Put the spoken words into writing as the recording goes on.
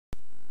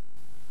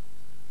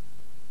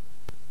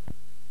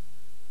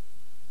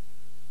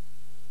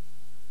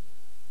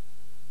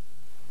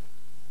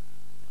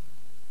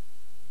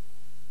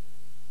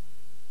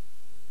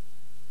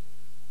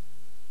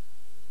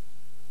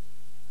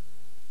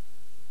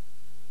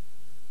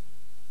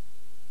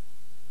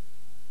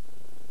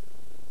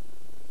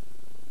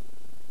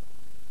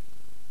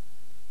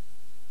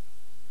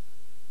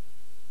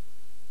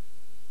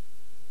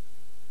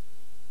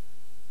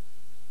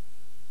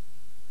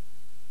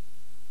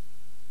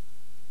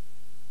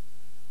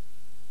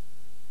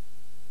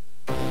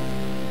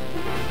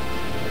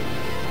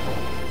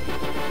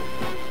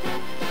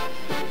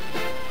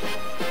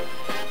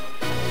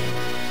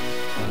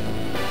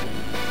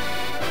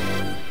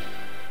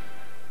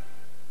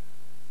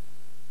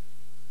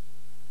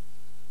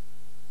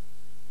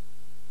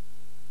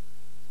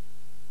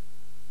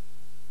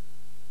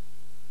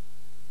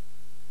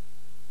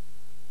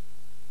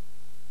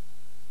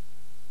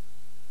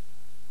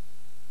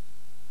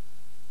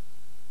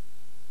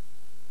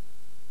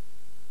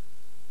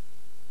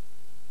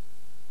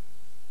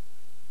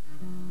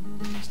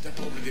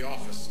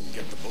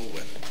get the bull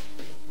whip.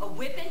 A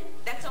whipping?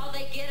 That's all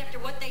they get after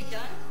what they've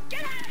done?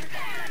 Get out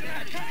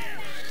of there!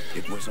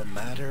 It was a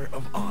matter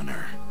of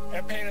honor.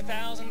 They're paying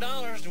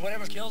 $1,000 to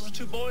whatever kills the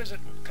two boys that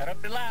cut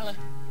up Delilah.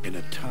 In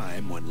a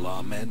time when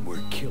lawmen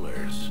were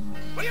killers.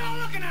 What are you all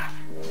looking at?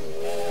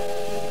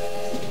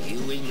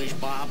 You English,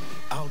 Bob?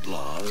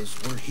 Outlaws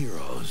were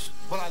heroes.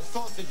 Well, I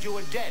thought that you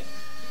were dead.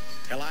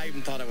 Hell, I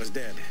even thought I was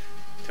dead.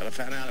 Till I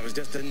found out I was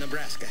just in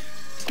Nebraska.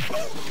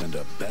 And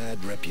a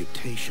bad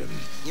reputation.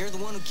 You're the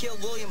one who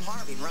killed William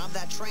Harvey and robbed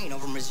that train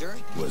over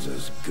Missouri? Was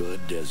as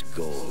good as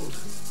gold.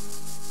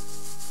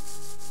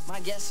 My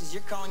guess is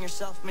you're calling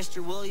yourself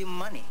Mr. William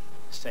Money.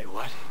 Say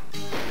what?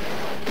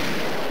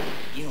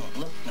 You don't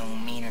look no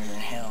meaner than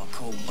hell,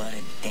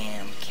 cold-blooded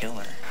damn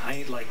killer. I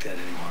ain't like that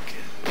anymore,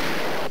 kid.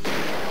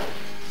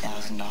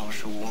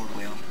 $1,000 reward,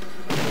 Will.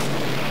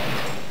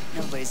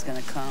 Nobody's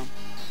gonna come.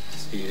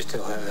 So you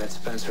still have that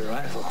Spencer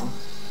rifle, huh?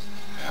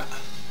 Yeah.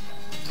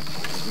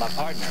 It's my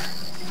partner.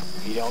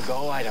 He don't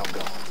go, I don't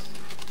go.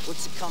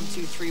 What's it come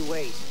to 3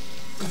 ways?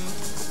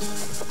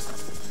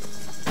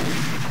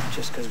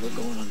 Just because we're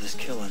going on this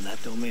killing,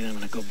 that don't mean I'm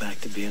gonna go back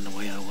to being the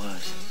way I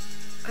was.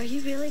 Are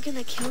you really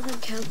gonna kill them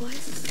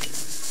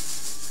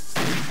cowboys?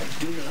 I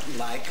do not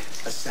like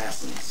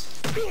assassins.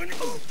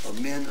 Or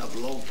men of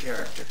low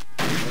character.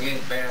 We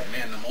ain't bad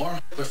men no more.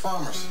 We're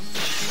farmers.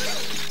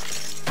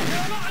 You're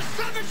a lot of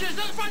savages!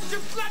 A bunch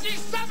of bloody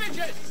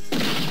savages!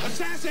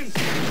 Assassins!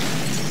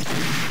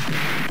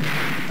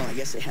 Well, I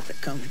guess they have it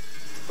coming.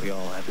 We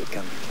all have it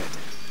coming, kid.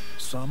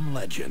 Some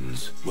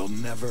legends will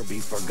never be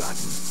forgotten.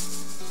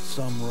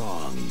 Some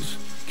wrongs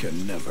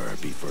can never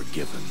be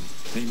forgiven.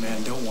 Any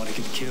man don't want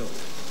to get killed.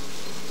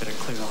 Better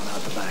clear on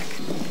out the back.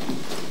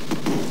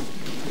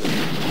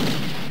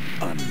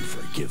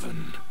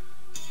 Unforgiven.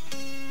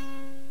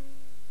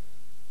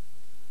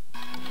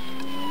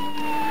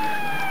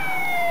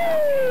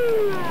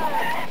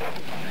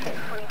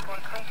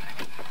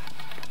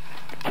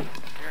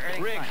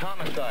 Riggs,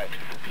 homicide.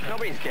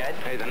 Nobody's dead.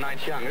 Hey, the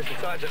night's young. This is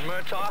Sergeant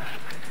Murtaugh.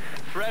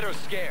 Fred or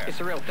scared? It's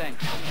a real thing.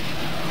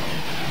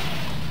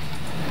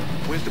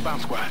 Where's the bomb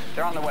squad?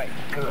 They're on the way.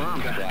 Good.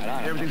 Bomb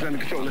squad. Everything's under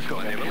control. Let's go.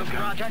 Look,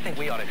 Raj, I think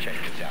we ought to check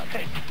this out.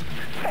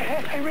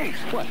 Hey, Riggs.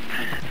 What?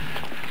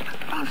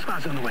 Bomb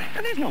squad's on the way.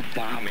 There's no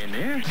bomb in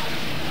there.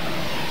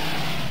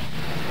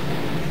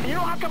 You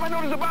know how come I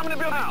know there's a bomb in the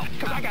building now?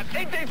 Because I got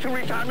 8 days to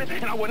retirement,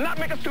 and I will not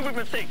make a stupid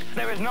mistake.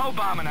 There is no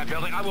bomb in that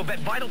building. I will bet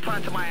vital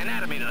parts of my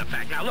anatomy to the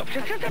fact. Now, look,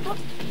 just look.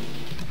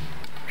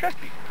 Trust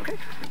me, okay?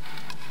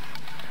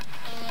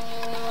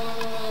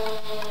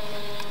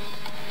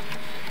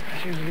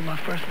 That's usually my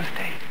first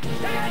mistake.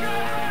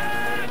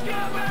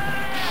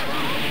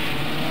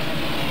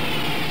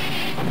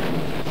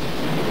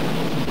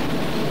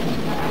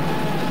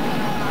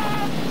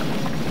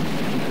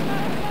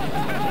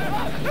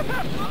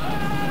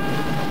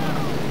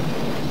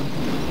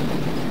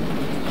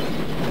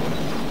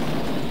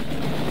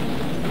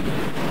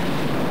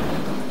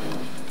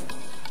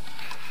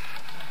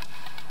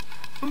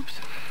 Oops.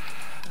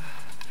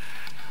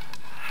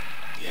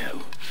 Yeah,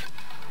 oops.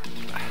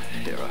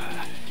 Here,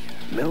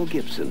 Mel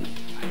Gibson,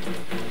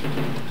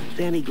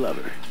 Danny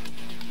Glover,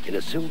 in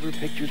a Silver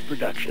Pictures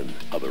production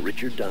of a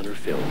Richard Donner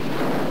film,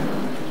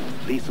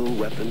 Lethal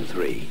Weapon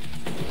 3.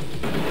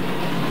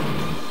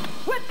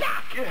 We're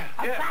back!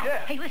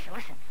 Yeah. Hey, listen.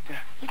 Yeah.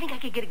 You think I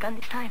could get a gun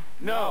this time?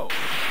 No.